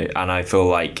 I don't know. And I feel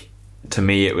like, to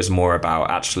me, it was more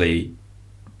about actually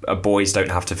boys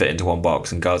don't have to fit into one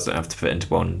box and girls don't have to fit into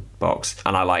one box,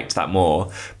 and I liked that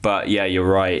more. But yeah, you're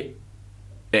right,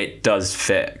 it does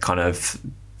fit kind of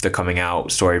the coming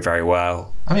out story very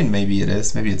well. I mean, maybe it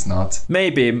is, maybe it's not.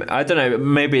 Maybe, I don't know,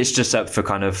 maybe it's just up for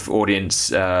kind of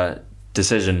audience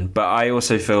decision. But I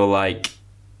also feel like,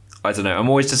 I don't know, I'm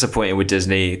always disappointed with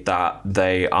Disney that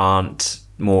they aren't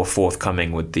more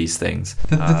forthcoming with these things.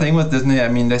 The thing with Disney, I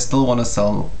mean, they still want to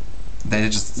sell. They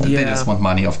just want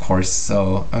money, of course.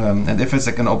 So and if it's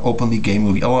like an openly gay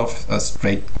movie,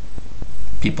 straight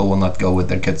people will not go with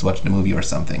their kids watch the movie or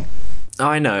something.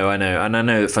 I know, and I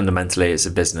know that fundamentally it's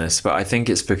a business, but I think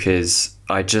it's because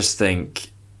I just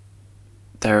think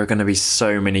there are going to be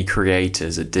so many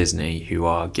creators at Disney who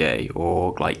are gay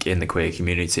or like in the queer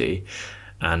community,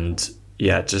 and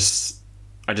yeah, I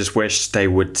just wish they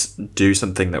would do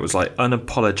something that was like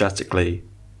unapologetically,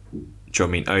 do you know what I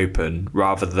mean, open,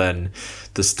 rather than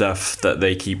the stuff that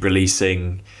they keep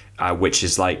releasing which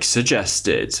is like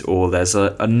suggested or there's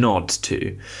a nod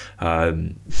to.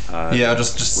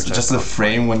 Just the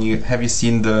frame when have you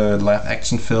seen the live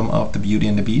action film of The Beauty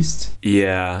and the Beast?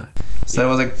 Yeah. So it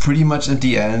was like pretty much at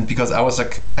the end, because I was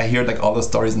like, I hear like all the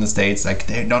stories in the States, like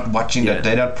they're not watching that,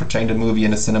 they're not portraying the movie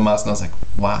in the cinemas, and I was like,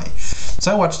 why?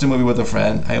 So I watched the movie with a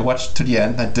friend. I watched to the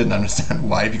end. I didn't understand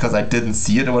why, because I didn't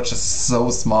see it. It was just so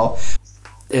small.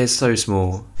 It's so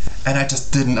small, and I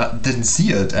just didn't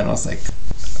see it, and I was like,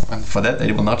 and for that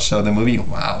they will not show the movie.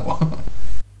 Wow.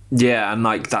 Yeah, and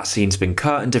like that scene's been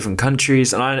cut in different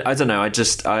countries, and I don't know.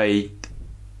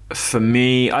 For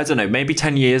me, I don't know, maybe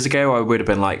 10 years ago I would have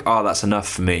been like, oh, that's enough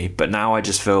for me. But now I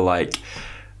just feel like,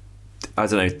 I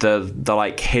don't know, the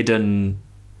like hidden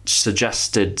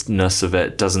suggestedness of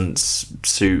it doesn't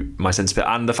suit my sense of it.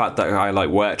 And the fact that I like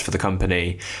worked for the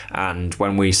company, and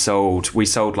when we sold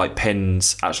like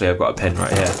pins. Actually, I've got a pin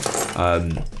right here.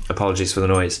 Apologies for the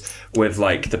noise. With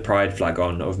like the pride flag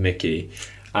on of Mickey.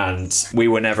 And we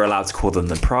were never allowed to call them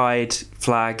the Pride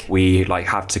flag. We like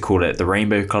had to call it the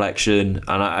Rainbow Collection.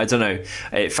 And I don't know,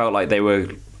 it felt like they were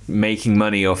making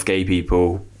money off gay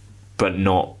people, but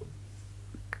not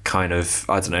kind of,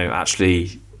 I don't know,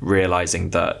 actually realizing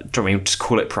that, do you know what I mean, just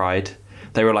call it Pride.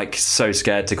 They were like so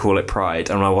scared to call it Pride,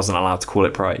 and I wasn't allowed to call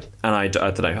it Pride. And I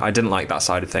don't know, I didn't like that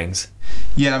side of things.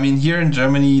 Yeah, I mean, here in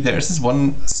Germany, there's this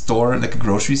one store, like a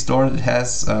grocery store, that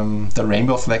has the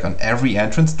rainbow flag on every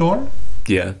entrance door.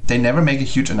 Yeah. They never make a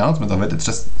huge announcement of it. It's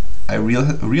just, I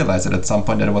realized it at some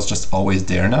point that it was just always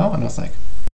there now, and I was like,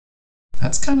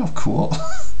 that's kind of cool.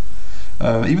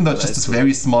 Even though it's just this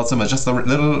very small symbol, just a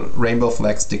little rainbow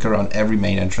flag sticker on every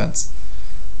main entrance.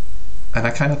 And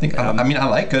I kind of think, I mean, I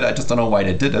like it, I just don't know why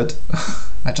they did it.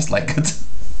 I just like it.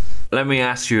 Let me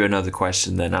ask you another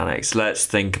question then, Alex. Let's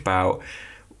think about,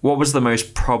 what was the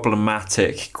most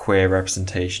problematic queer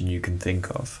representation you can think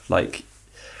of? Like,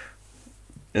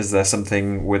 is there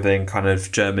something within kind of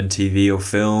German TV or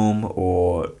film,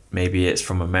 or maybe it's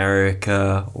from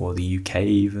America or the UK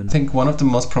even? I think one of the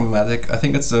most problematic, I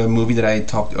think it's a movie that I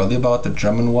talked earlier about, the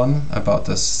German one, about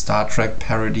the Star Trek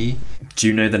parody. Do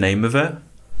you know the name of it?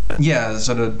 Yeah,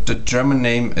 so the German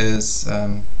name is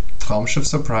Traumschiff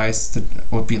Surprise. That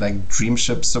would be like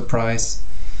Dreamship Surprise.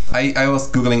 I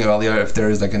was Googling earlier if there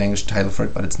is like an English title for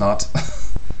it, but it's not.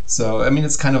 So, I mean,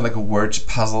 it's kind of like a word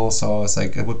puzzle, so it's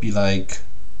like, it would be like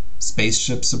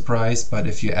Spaceship Surprise, but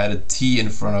if you add a T in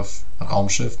front of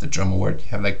Raumschiff, the German word, you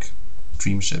have like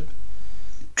Dreamship.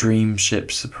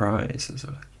 Dreamship Surprise.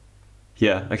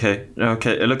 Yeah, okay,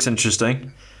 it looks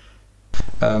interesting.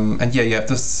 And yeah, you have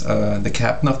this, the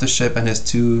captain of the ship and his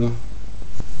two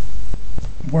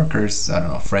workers, I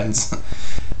don't know, friends,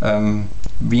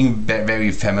 being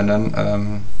very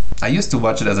feminine. I used to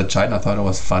watch it as a child and I thought it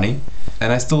was funny.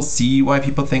 And I still see why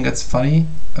people think it's funny.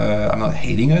 I'm not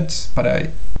hating it, but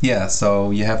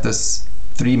so you have this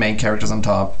three main characters on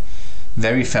top,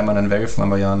 very feminine, very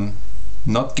flamboyant,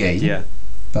 not gay,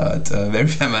 but very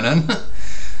feminine.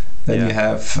 Then you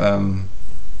have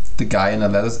the guy in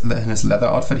his leather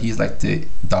outfit. He's like the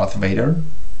Darth Vader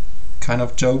kind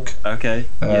of joke. Okay.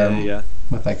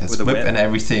 With like his whip and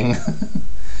everything.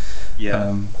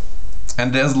 And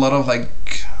there's a lot of like,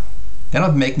 they're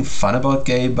not making fun about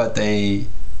gay, but they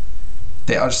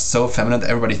are so feminine that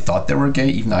everybody thought they were gay.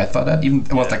 Even I thought that. Even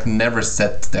it was like never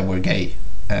said they were gay,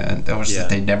 and it was just,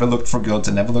 they never looked for girls,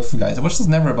 they never looked for guys. It was just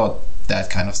never about that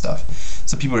kind of stuff.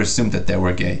 So people assumed that they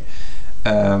were gay.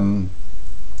 And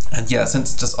yeah,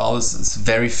 since just all this is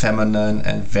very feminine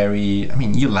and very, I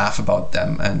mean, you laugh about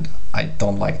them, and I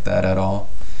don't like that at all.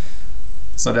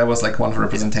 So that was like one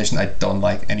representation I don't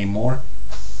like anymore.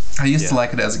 I used to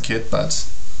like it as a kid, but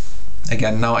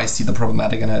again, now I see the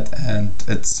problematic in it, and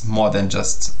it's more than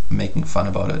just making fun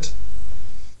about it.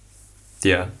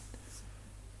 Yeah.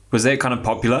 Was it kind of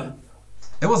popular?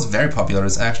 It was very popular.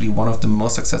 It's actually one of the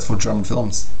most successful German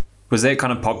films. Was it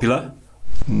kind of popular?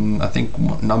 I think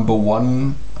number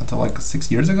one until like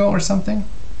 6 years ago or something.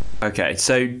 Okay,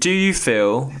 so do you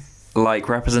feel like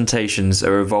representations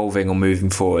are evolving or moving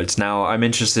forwards? Now, I'm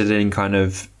interested in kind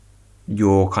of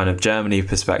your kind of Germany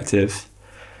perspective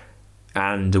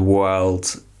and the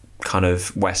world kind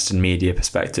of Western media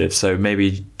perspective. So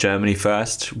maybe Germany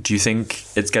first. Do you think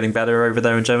it's getting better over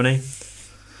there in Germany?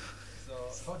 So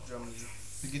about Germany,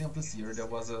 beginning of this year, there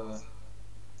was a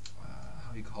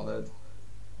how do you call it?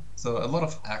 So a lot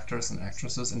of actors and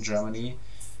actresses in Germany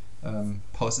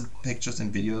posted pictures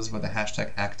and videos with the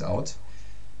hashtag #ActOut,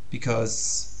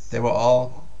 because they were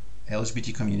all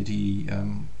LGBT community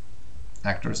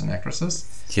actors and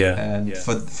actresses. And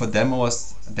for them it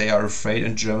was, they are afraid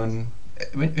in German,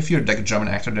 if you're like a German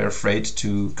actor, they're afraid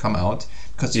to come out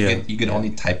because you get only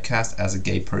typecast as a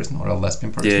gay person or a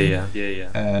lesbian person.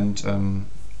 Yeah. And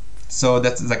so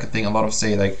that's like a thing. A lot of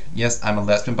say like, yes, I'm a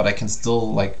lesbian, but I can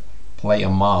still like play a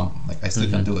mom. Like I still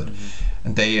can do it.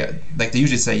 And they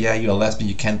usually say, yeah, you're a lesbian,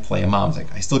 you can't play a mom. It's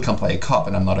like I still can play a cop,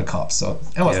 and I'm not a cop. So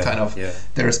it was kind of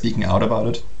they're speaking out about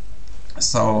it.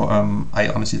 So I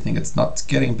honestly think it's not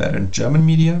getting better in German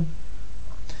media.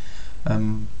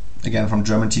 Again, from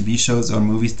German TV shows or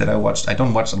movies that I watched, I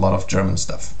don't watch a lot of German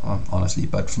stuff, honestly,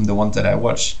 but from the ones that I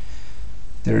watch,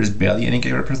 there is barely any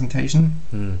gay representation.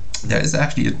 There is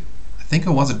actually, I think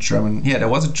there was a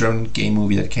German gay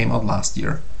movie that came out last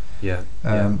year.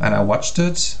 And I watched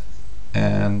it,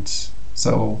 and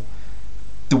so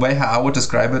the way how I would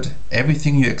describe it,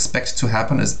 everything you expect to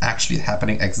happen is actually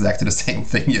happening exactly the same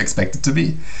thing you expect it to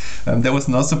be. There was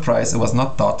no surprise, it was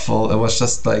not thoughtful, it was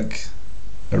just like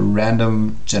a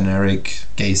random generic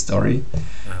gay story.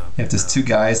 You have these two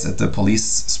guys at the police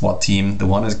SWAT team. The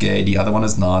one is gay, the other one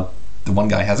is not. The one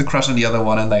guy has a crush on the other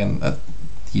one, and then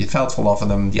he felt for love for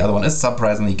them. The other one is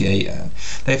surprisingly gay, and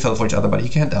they fell for each other, but he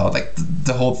can't out. Like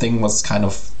the whole thing was kind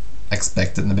of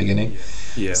expected in the beginning.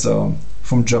 So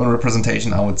from German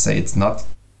representation, I would say it's not.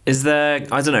 Is there,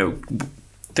 I don't know,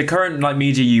 the current like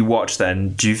media you watch then,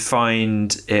 do you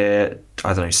find it,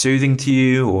 I don't know, soothing to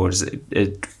you, or is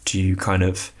it do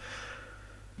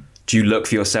you look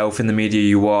for yourself in the media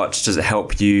you watch? Does it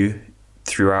help you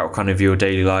throughout kind of your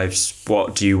daily lives?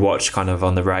 What do you watch kind of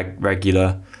on the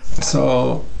regular?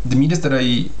 So the medias that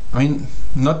I mean,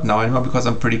 not now anymore because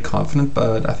I'm pretty confident,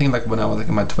 but I think like when I was like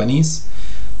in my 20s,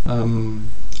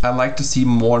 I like to see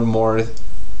more and more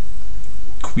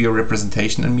queer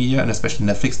representation in media, and especially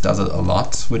Netflix does it a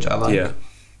lot, which I like.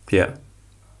 Yeah.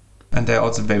 And they're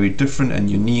also very different and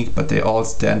unique, but they all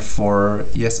stand for,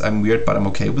 yes, I'm weird, but I'm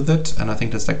okay with it. And I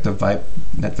think that's like the vibe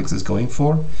Netflix is going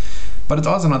for. But it's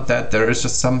also not that. There is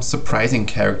just some surprising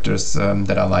characters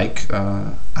that I like.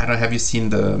 I don't know, have you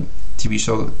seen the TV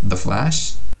show The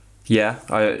Flash? Yeah,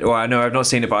 I know I've not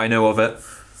seen it, but I know of it.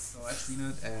 So I've seen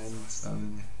it,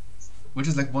 and which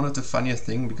is like one of the funniest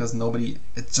things because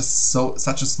it's just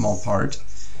such a small part.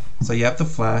 So you have the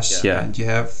Flash, and you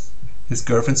have his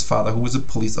girlfriend's father, who is a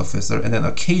police officer, and then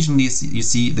occasionally you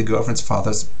see the girlfriend's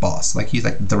father's boss, like he's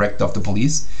like the director of the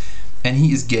police, and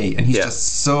he is gay, and he's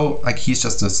just so like he's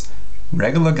just this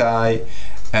regular guy,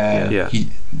 and he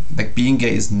like being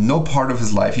gay is no part of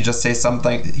his life. He just says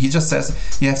something. He just says,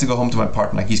 "You have to go home to my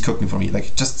partner. Like he's cooking for me."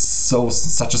 Like just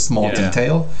such a small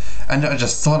detail, and I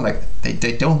just thought like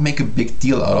they don't make a big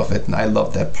deal out of it, and I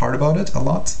love that part about it a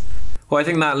lot. Well, I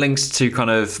think that links to kind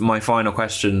of my final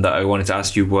question that I wanted to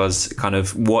ask you was kind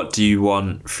of what do you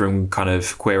want from kind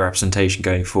of queer representation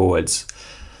going forwards?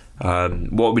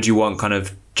 What would you want kind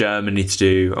of Germany to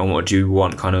do, and what do you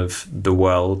want kind of the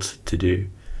world to do?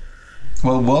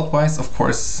 Well, world-wise, of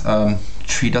course,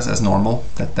 treat us as normal.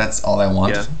 That's all I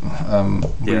want.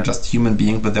 We're just human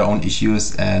beings with their own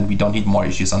issues, and we don't need more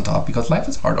issues on top because life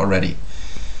is hard already.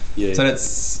 So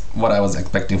that's what I was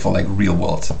expecting for like real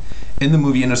world. In the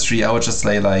movie industry, I would just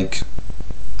say like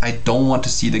I don't want to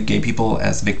see the gay people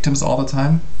as victims all the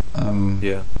time.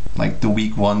 Like the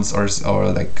weak ones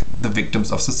or like the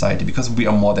victims of society, because we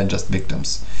are more than just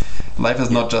victims. Life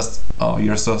is not just, oh,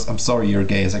 I'm sorry you're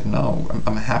gay. It's like, no,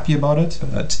 I'm happy about it.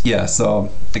 But so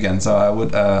I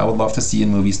would love to see in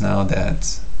movies now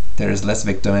that there is less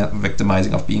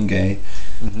victimizing of being gay.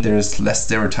 There is less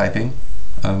stereotyping.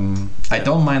 I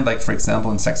don't mind, like, for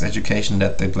example, in Sex Education,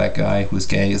 that the black guy who's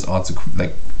gay is also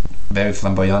like very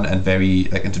flamboyant and very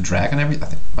like into drag and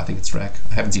everything. I think it's drag.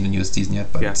 I haven't seen the newest season yet,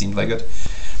 but it seemed like it.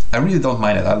 I really don't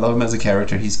mind it. I love him as a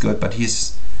character. He's good, but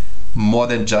he's more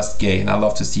than just gay, and I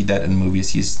love to see that in movies.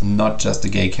 He's not just a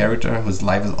gay character whose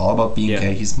life is all about being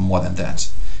gay. He's more than that.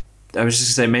 I was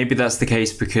just gonna say maybe that's the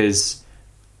case because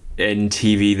in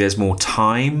TV there's more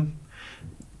time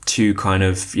to kind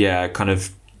of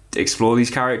explore these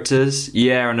characters.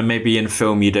 And then maybe in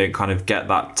film you don't kind of get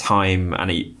that time,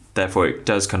 and therefore it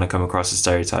does kind of come across as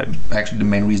stereotype. Actually, the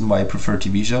main reason why I prefer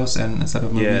TV shows instead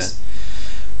of movies.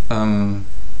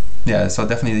 So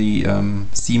definitely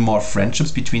see more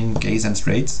friendships between gays and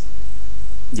straights.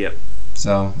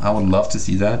 So I would love to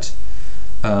see that.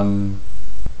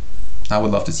 I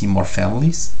would love to see more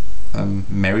families,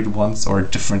 married ones or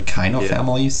different kind of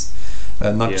families.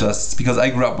 Not just because I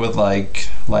grew up with like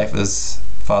life is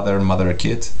father and mother a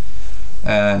kid,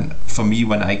 and for me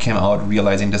when I came out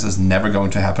realizing this is never going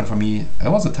to happen for me, it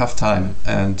was a tough time,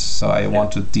 and so I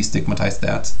want to destigmatize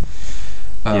that.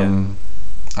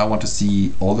 I want to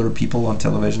see older people on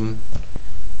television.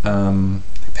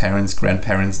 parents,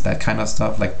 grandparents, that kind of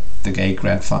stuff, like the gay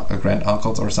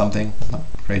granduncles or something, not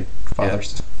great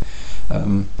fathers.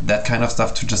 That kind of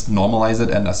stuff, to just normalize it.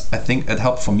 And I think it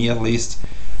helped for me, at least.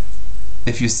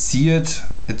 If you see it's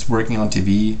working on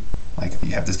TV, like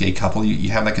you have this gay couple, you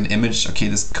have like an image, okay,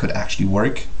 this could actually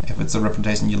work if it's a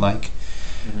representation you like.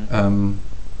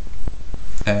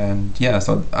 And yeah,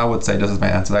 so I would say this is my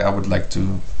answer. Like, I would like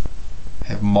to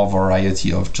have more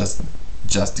variety of just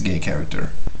a gay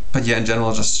character. But yeah, in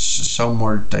general, just show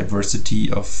more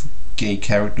diversity of gay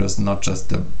characters, not just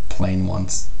the plain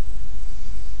ones.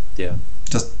 Yeah.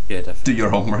 Just do your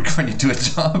homework when you do a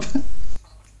job.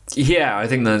 Yeah, I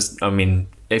think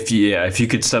if you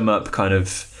could sum up kind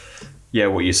of,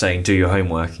 what you're saying, do your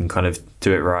homework and kind of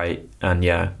do it right, and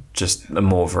just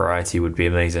more variety would be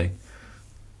amazing.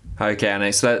 Okay,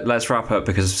 Annex, so let's wrap up,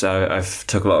 because I've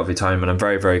took a lot of your time, and I'm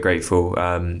very, very grateful.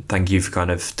 Thank you for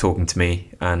kind of talking to me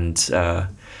and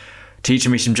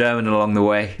teaching me some German along the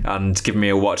way and giving me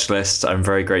a watch list. I'm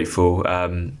very grateful.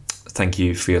 Thank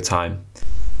you for your time.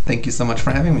 Thank you so much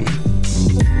for having me.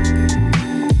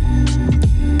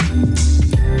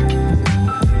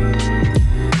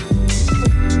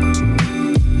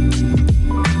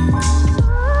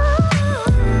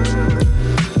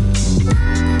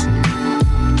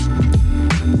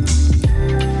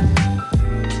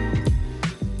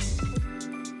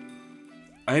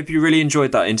 I hope you really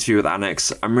enjoyed that interview with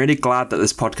Annex. I'm really glad that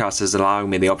this podcast is allowing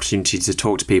me the opportunity to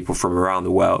talk to people from around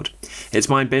the world. It's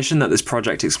my ambition that this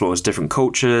project explores different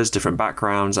cultures, different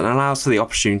backgrounds, and allows for the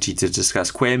opportunity to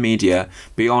discuss queer media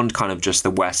beyond kind of just the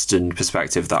Western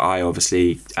perspective that I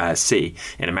obviously see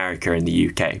in America and the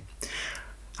UK.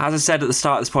 As I said at the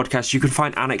start of this podcast, you can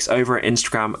find Annex over at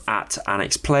Instagram at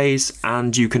AnnexPlays,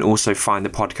 and you can also find the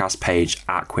podcast page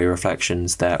at Queer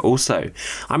Reflections there also.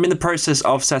 I'm in the process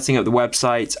of setting up the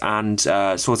website and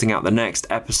sorting out the next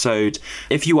episode.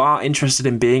 If you are interested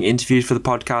in being interviewed for the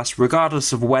podcast,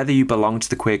 regardless of whether you belong to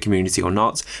the queer community or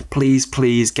not, please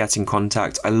get in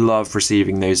contact. I love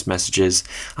receiving those messages,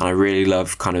 and I really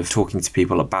love kind of talking to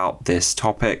people about this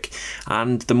topic.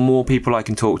 And the more people I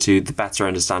can talk to, the better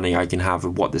understanding I can have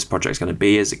of what this project is going to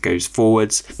be as it goes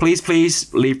forwards.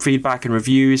 Please leave feedback and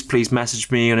reviews. Please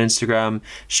message me on Instagram.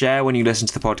 Share when you listen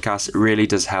to the podcast. It really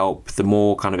does help. The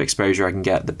more kind of exposure I can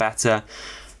get, the better.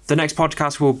 The next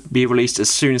podcast will be released as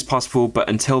soon as possible, but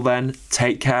until then,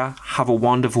 take care, have a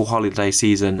wonderful holiday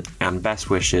season, and best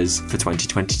wishes for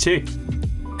 2022.